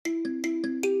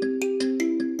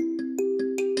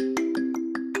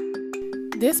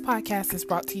This podcast is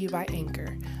brought to you by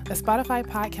Anchor, a Spotify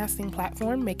podcasting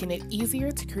platform making it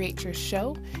easier to create your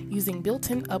show using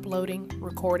built-in uploading,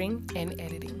 recording, and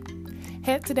editing.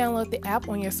 Head to download the app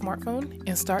on your smartphone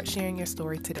and start sharing your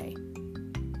story today.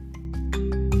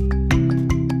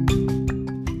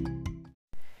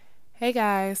 Hey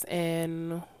guys,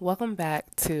 and welcome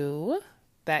back to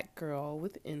That Girl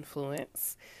with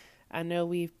Influence. I know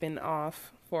we've been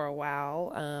off for a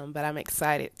while, but I'm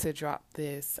excited to drop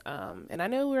this. And I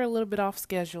know we're a little bit off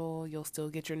schedule. You'll still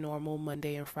get your normal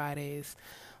Monday and Fridays,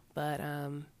 but I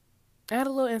had a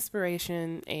little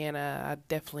inspiration, and I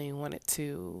definitely wanted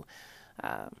to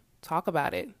talk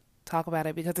about it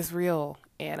because it's real,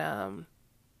 and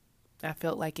I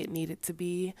felt like it needed to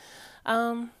be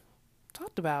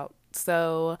talked about.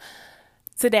 So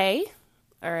today,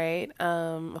 all right,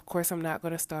 of course, I'm not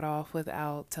going to start off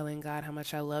without telling God how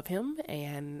much I love him,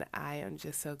 and I am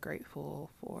just so grateful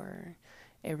for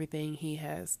everything he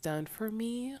has done for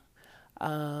me.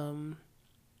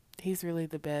 He's really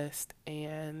the best,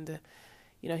 and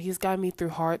he's gotten me through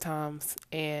hard times,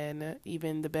 and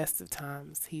even the best of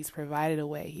times. He's provided a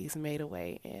way, he's made a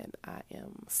way, and I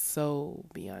am so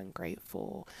beyond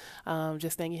grateful.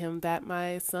 Just thanking him that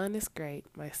my son is great.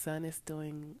 My son is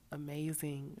doing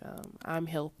amazing. I'm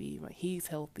healthy. He's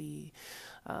healthy.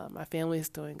 My family is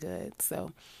doing good.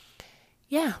 So,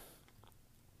 yeah,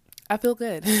 I feel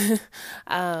good.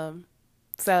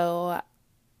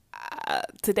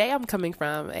 Today I'm coming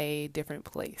from a different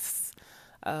place.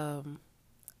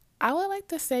 I would like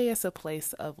to say it's a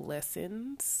place of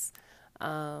lessons.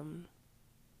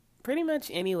 Pretty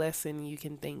much any lesson you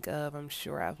can think of, I'm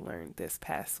sure I've learned this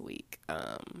past week,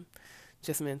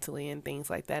 just mentally and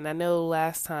things like that. And I know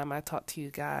last time I talked to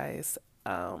you guys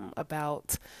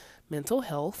about mental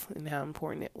health and how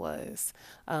important it was.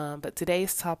 But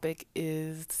today's topic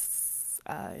is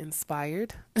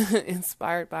inspired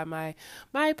by my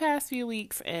past few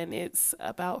weeks, and it's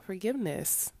about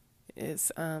forgiveness.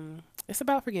 It's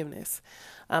about forgiveness.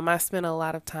 I spent a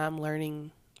lot of time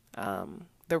learning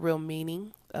the real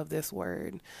meaning of this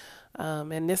word.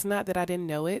 And it's not that I didn't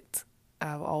know it.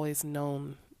 I've always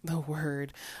known the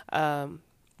word.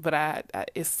 But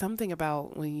it's something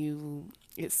about when you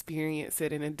experience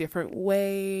it in a different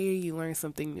way, you learn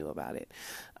something new about it.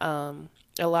 A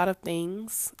lot of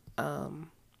things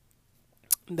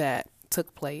that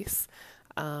took place,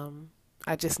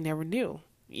 I just never knew,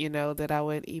 that I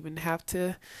would even have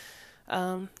to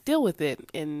deal with it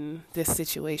in this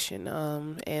situation.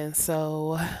 And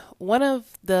so one of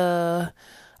the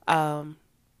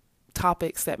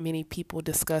topics that many people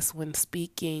discuss when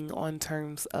speaking on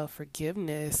terms of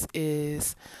forgiveness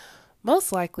is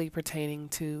most likely pertaining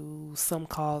to some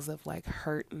cause of like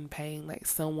hurt and pain, like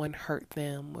someone hurt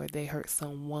them or they hurt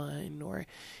someone, or,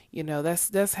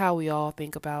 that's how we all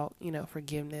think about,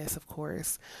 forgiveness, of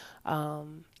course,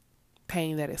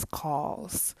 pain that is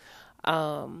caused.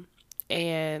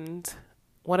 And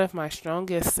one of my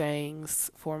strongest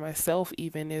sayings for myself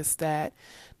even is that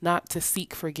not to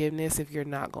seek forgiveness if you're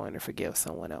not going to forgive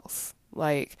someone else.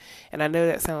 And I know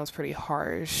that sounds pretty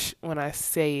harsh when I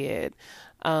say it.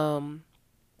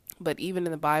 But even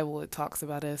in the Bible, it talks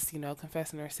about us,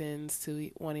 confessing our sins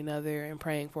to one another and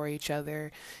praying for each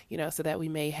other, so that we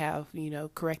may have,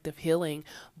 corrective healing.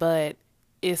 But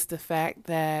it's the fact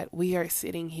that we are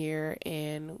sitting here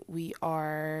and we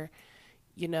are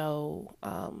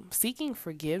seeking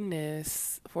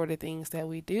forgiveness for the things that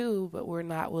we do, but we're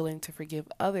not willing to forgive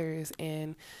others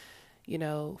and,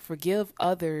 forgive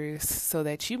others so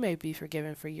that you may be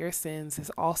forgiven for your sins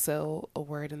is also a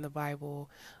word in the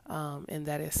Bible, and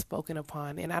that is spoken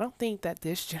upon. And I don't think that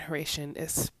this generation,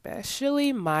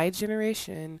 especially my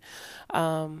generation,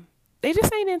 they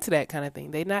just ain't into that kind of thing.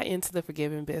 They're not into the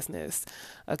forgiving business.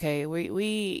 Okay,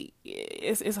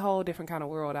 it's a whole different kind of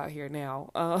world out here now.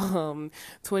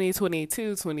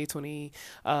 2022,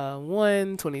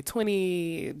 2021,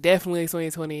 2020, definitely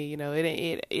 2020.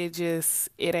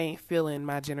 It ain't feeling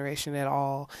my generation at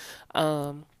all.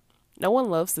 No one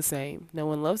loves the same.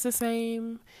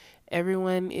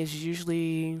 Everyone is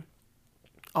usually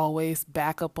always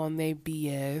back up on their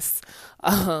BS.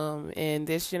 And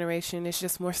this generation is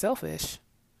just more selfish.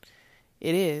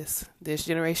 It is. This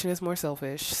generation is more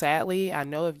selfish. Sadly, I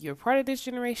know if you're part of this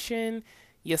generation,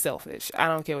 you're selfish. I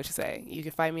don't care what you say. You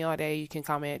can fight me all day. You can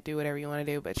comment, do whatever you want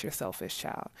to do, but you're selfish,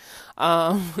 child.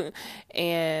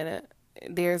 And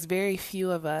there's very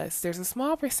few of us. There's a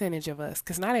small percentage of us,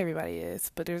 because not everybody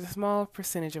is, but there's a small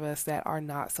percentage of us that are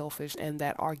not selfish and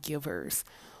that are givers.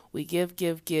 We give,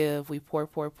 give, give. We pour,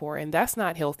 pour, pour. And that's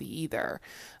not healthy either.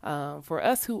 For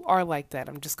us who are like that,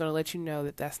 I'm just going to let you know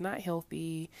that that's not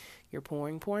healthy. You're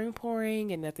pouring, pouring,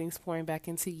 pouring, and nothing's pouring back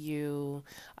into you.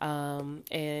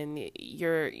 And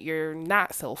you're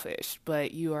not selfish,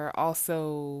 but you are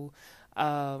also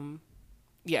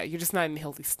yeah, you're just not in a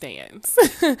healthy stance.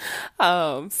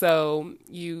 So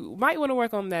you might want to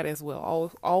work on that as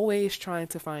well. Always trying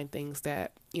to find things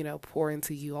that, pour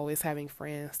into you, always having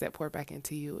friends that pour back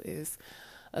into you is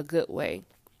a good way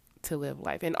to live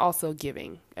life, and also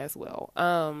giving as well.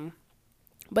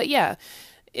 But yeah,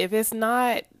 if it's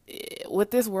not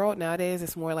with this world nowadays,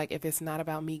 it's more like if it's not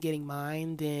about me getting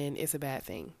mine, then it's a bad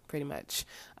thing, pretty much.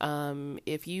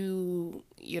 If you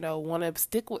want to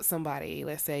stick with somebody,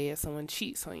 let's say if someone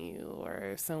cheats on you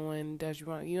or if someone does you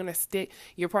wrong, you want to stick,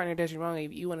 your partner does you wrong,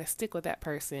 you want to stick with that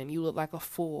person, you look like a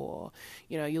fool,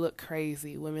 you look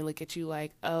crazy. Women look at you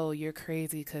like, oh, you're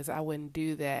crazy because I wouldn't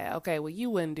do that. Okay, well, you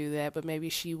wouldn't do that, but maybe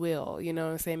she will, you know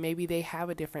what I'm saying? Maybe they have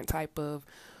a different type of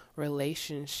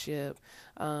relationship,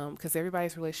 because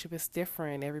everybody's relationship is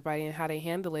different, everybody and how they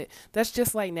handle it. That's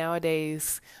just like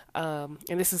nowadays, and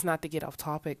this is not to get off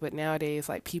topic, but nowadays,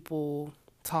 like, people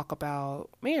talk about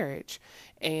marriage,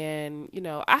 and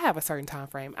I have a certain time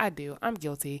frame. I'm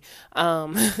guilty.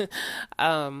 Um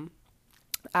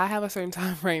I have a certain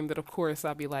time frame that, of course,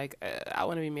 I'll be like, I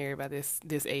want to be married by this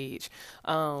age.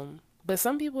 But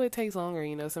some people it takes longer.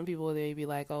 Some people they be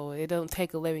like, oh, it don't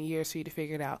take 11 years for you to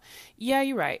figure it out. Yeah,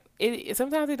 you're right.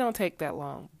 Sometimes it don't take that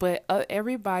long, but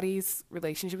everybody's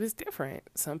relationship is different.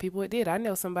 Some people it did. I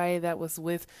know somebody that was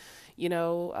with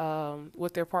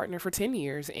their partner for 10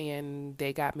 years and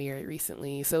they got married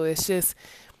recently. So it's just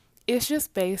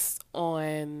based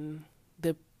on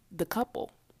the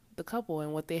couple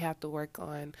and what they have to work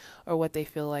on or what they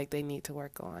feel like they need to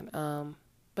work on.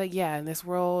 But yeah, in this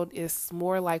world, it's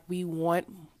more like we want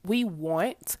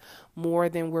more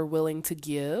than we're willing to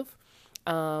give.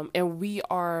 And we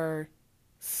are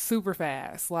super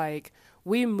fast. Like,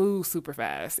 we move super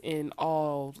fast in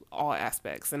all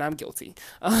aspects, and I'm guilty.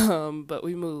 But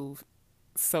we move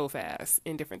so fast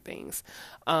in different things.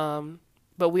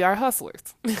 But we are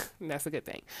hustlers. And that's a good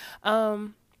thing.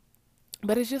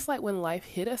 But it's just like when life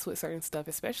hit us with certain stuff,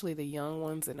 especially the young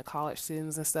ones and the college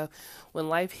students and stuff. When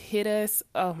life hit us,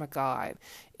 oh my God,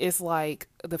 it's like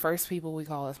the first people we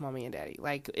call is mommy and daddy.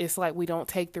 Like, it's like we don't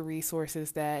take the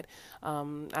resources that,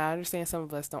 I understand some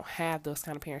of us don't have those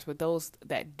kind of parents, but those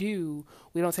that do,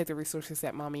 we don't take the resources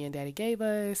that mommy and daddy gave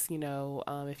us.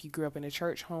 If you grew up in a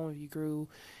church home, if you grew,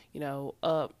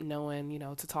 up knowing,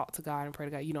 to talk to God and pray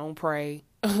to God, you don't pray,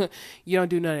 you don't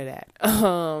do none of that.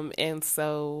 And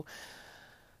so,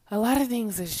 a lot of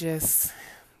things is just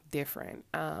different.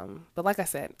 But like I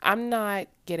said, I'm not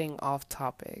getting off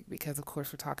topic because, of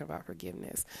course, we're talking about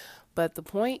forgiveness. But the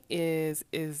point is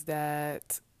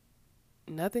that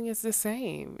nothing is the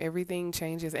same. Everything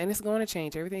changes, and it's going to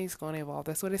change. Everything's going to evolve.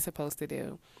 That's what it's supposed to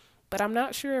do. But I'm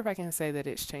not sure if I can say that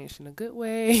it's changed in a good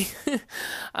way,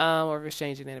 or if it's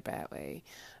changing in a bad way.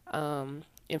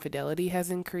 Infidelity has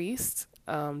increased.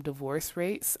 Divorce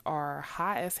rates are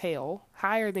high as hell,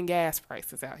 higher than gas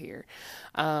prices out here.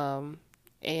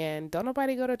 And don't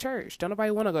nobody go to church. Don't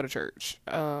nobody want to go to church.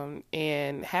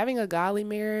 And having a godly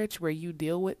marriage where you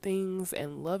deal with things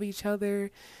and love each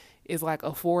other is like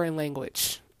a foreign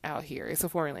language out here. It's a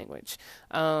foreign language.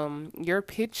 Your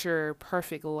picture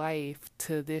perfect life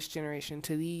to this generation,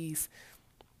 to these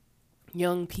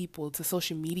young people, to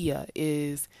social media,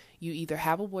 is you either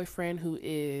have a boyfriend who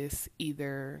is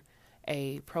either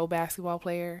a pro basketball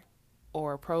player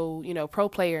or pro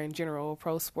player in general,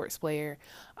 pro sports player.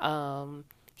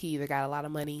 He either got a lot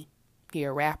of money, he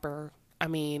a rapper,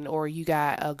 or you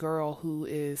got a girl who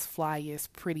is flyest,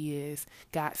 prettiest,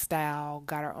 got style,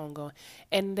 got her own going.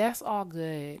 And that's all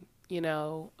good,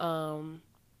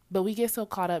 but we get so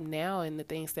caught up now in the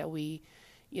things that we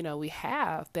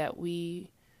have that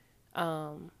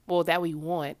that we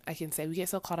want. I can say we get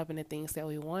so caught up in the things that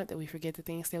we want that we forget the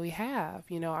things that we have.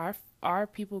 Our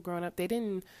people growing up,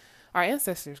 our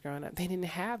ancestors growing up, they didn't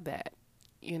have that.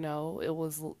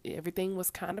 Everything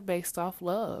was kind of based off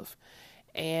love.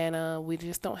 And we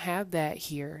just don't have that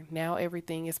here. Now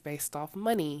everything is based off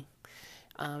money.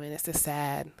 And it's a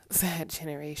sad, sad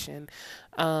generation.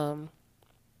 But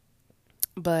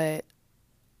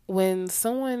when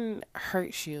someone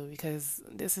hurts you, because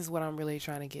this is what I'm really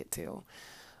trying to get to,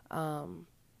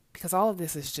 because all of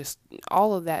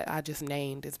that I just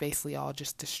named is basically all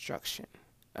just destruction.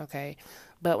 Okay.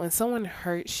 But when someone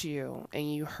hurts you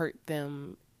and you hurt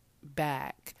them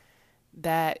back,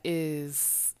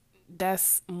 that's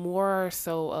more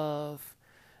so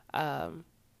of,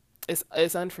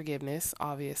 it's unforgiveness,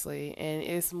 obviously, and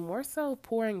it's more so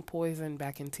pouring poison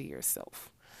back into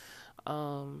yourself,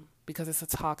 because it's a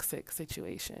toxic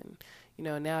situation.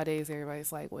 Nowadays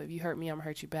everybody's like, well, if you hurt me, I'm gonna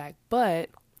hurt you back. But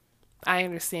I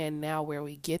understand now where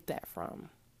we get that from.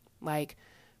 Like,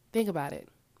 think about it.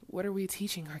 What are we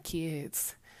teaching our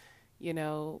kids?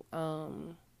 We're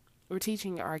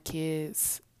teaching our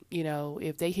kids,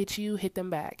 if they hit you, hit them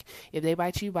back. If they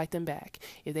bite you, bite them back.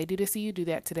 If they do this to you, do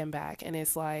that to them back. And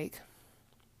it's like,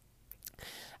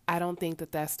 I don't think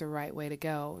that that's the right way to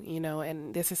go,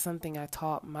 and this is something I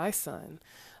taught my son.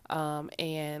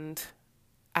 And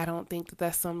I don't think that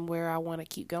that's somewhere I want to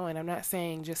keep going. I'm not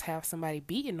saying just have somebody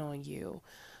beating on you,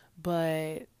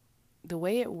 but the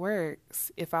way it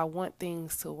works, if I want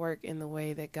things to work in the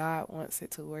way that God wants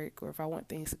it to work, or if I want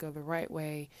things to go the right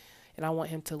way and I want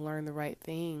him to learn the right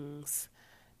things,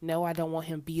 no, I don't want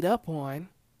him beat up on,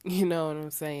 you know what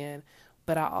I'm saying?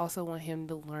 But I also want him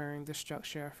to learn the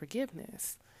structure of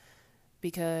forgiveness,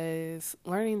 because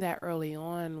learning that early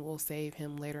on will save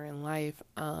him later in life,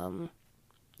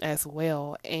 as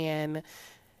well. And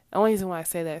the only reason why I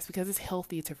say that is because it's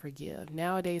healthy to forgive.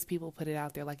 Nowadays, people put it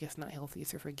out there like it's not healthy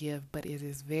to forgive, but it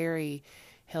is very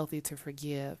healthy to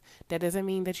forgive. That doesn't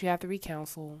mean that you have to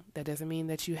recounsel. That doesn't mean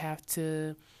that you have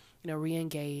to,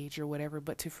 re-engage or whatever,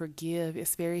 but to forgive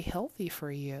is very healthy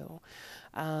for you.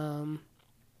 And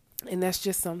that's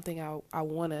just something I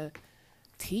want to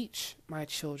teach my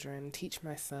children, teach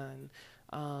my son,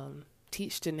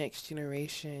 teach the next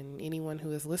generation, anyone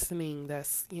who is listening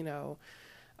that's, in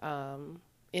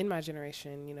my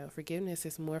generation. Forgiveness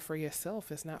is more for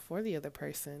yourself. It's not for the other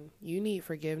person. You need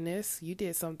forgiveness. You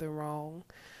did something wrong.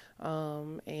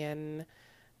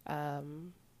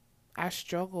 I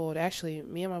struggled, actually,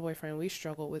 me and my boyfriend, we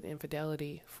struggled with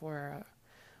infidelity for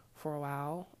a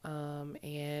while.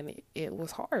 And it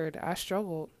was hard. I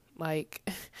struggled. Like,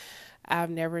 I've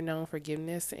never known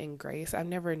forgiveness and grace. I've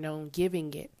never known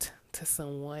giving it to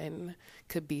someone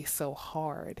could be so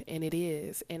hard, and it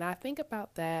is. And I think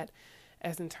about that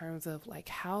as in terms of like,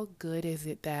 how good is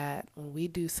it that when we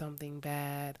do something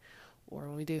bad or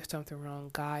when we do something wrong,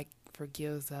 God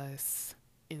forgives us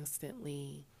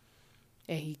instantly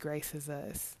and he graces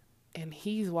us, and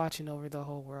he's watching over the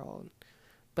whole world.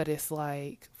 But it's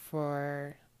like,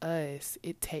 for us,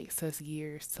 it takes us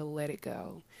years to let it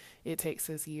go. It takes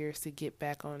us years to get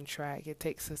back on track. It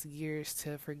takes us years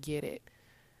to forget it.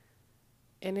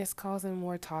 And it's causing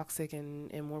more toxic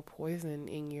and more poison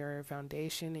in your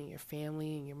foundation, in your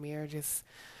family, in your marriages.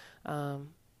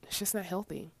 It's just not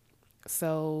healthy.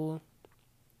 So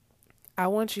I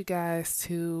want you guys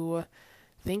to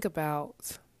think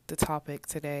about the topic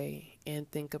today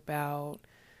and think about,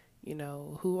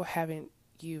 who haven't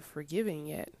you forgiven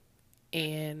yet?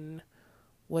 And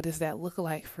what does that look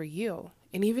like for you?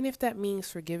 And even if that means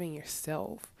forgiving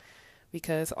yourself,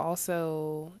 because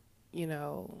also,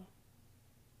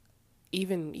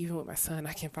 even with my son,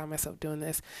 I can find myself doing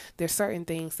this. There's certain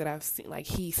things that I've seen, like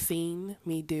he's seen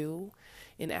me do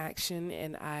in action,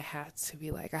 and I have to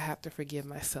be like, I have to forgive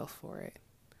myself for it.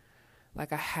 Like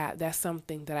that's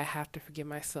something that I have to forgive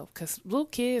myself, because little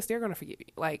kids, they're going to forgive you.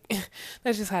 Like,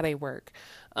 that's just how they work.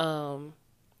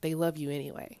 They love you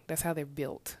anyway. That's how they're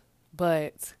built.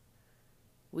 But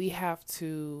we have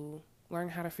to learn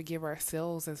how to forgive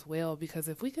ourselves as well, because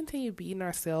if we continue beating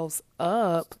ourselves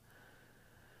up,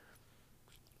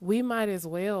 we might as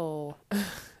well,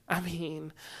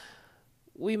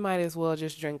 we might as well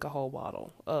just drink a whole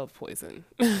bottle of poison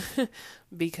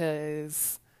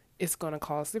because it's going to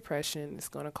cause depression. It's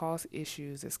going to cause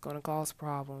issues. It's going to cause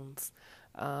problems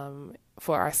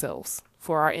for ourselves,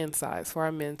 for our insides, for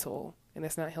our mental, and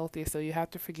it's not healthy. So you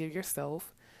have to forgive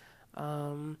yourself,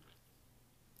 and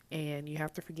you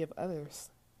have to forgive others,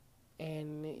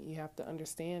 and you have to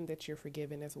understand that you're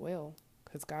forgiven as well,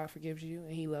 because God forgives you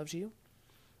and he loves you.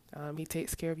 He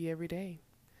takes care of you every day.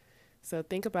 So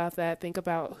think about that. Think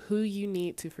about who you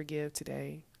need to forgive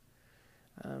today.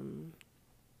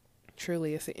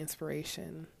 Truly, it's an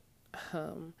inspiration.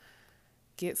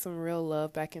 Get some real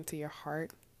love back into your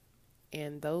heart.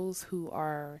 And those who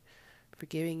are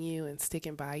forgiving you and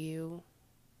sticking by you,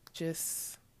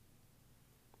 just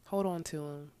hold on to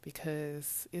them,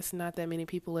 because it's not that many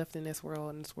people left in this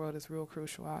world, and this world is real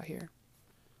crucial out here.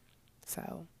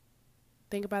 So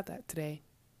think about that today.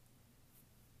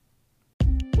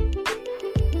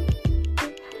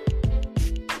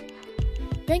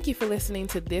 Thank you for listening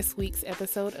to this week's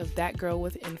episode of That Girl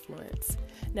with Influence.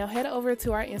 Now head over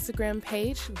to our Instagram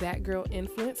page, That Girl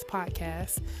Influence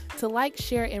Podcast, to like,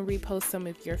 share, and repost some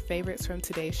of your favorites from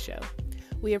today's show.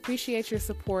 We appreciate your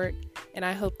support, and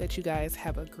I hope that you guys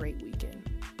have a great weekend.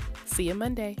 See you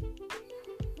Monday.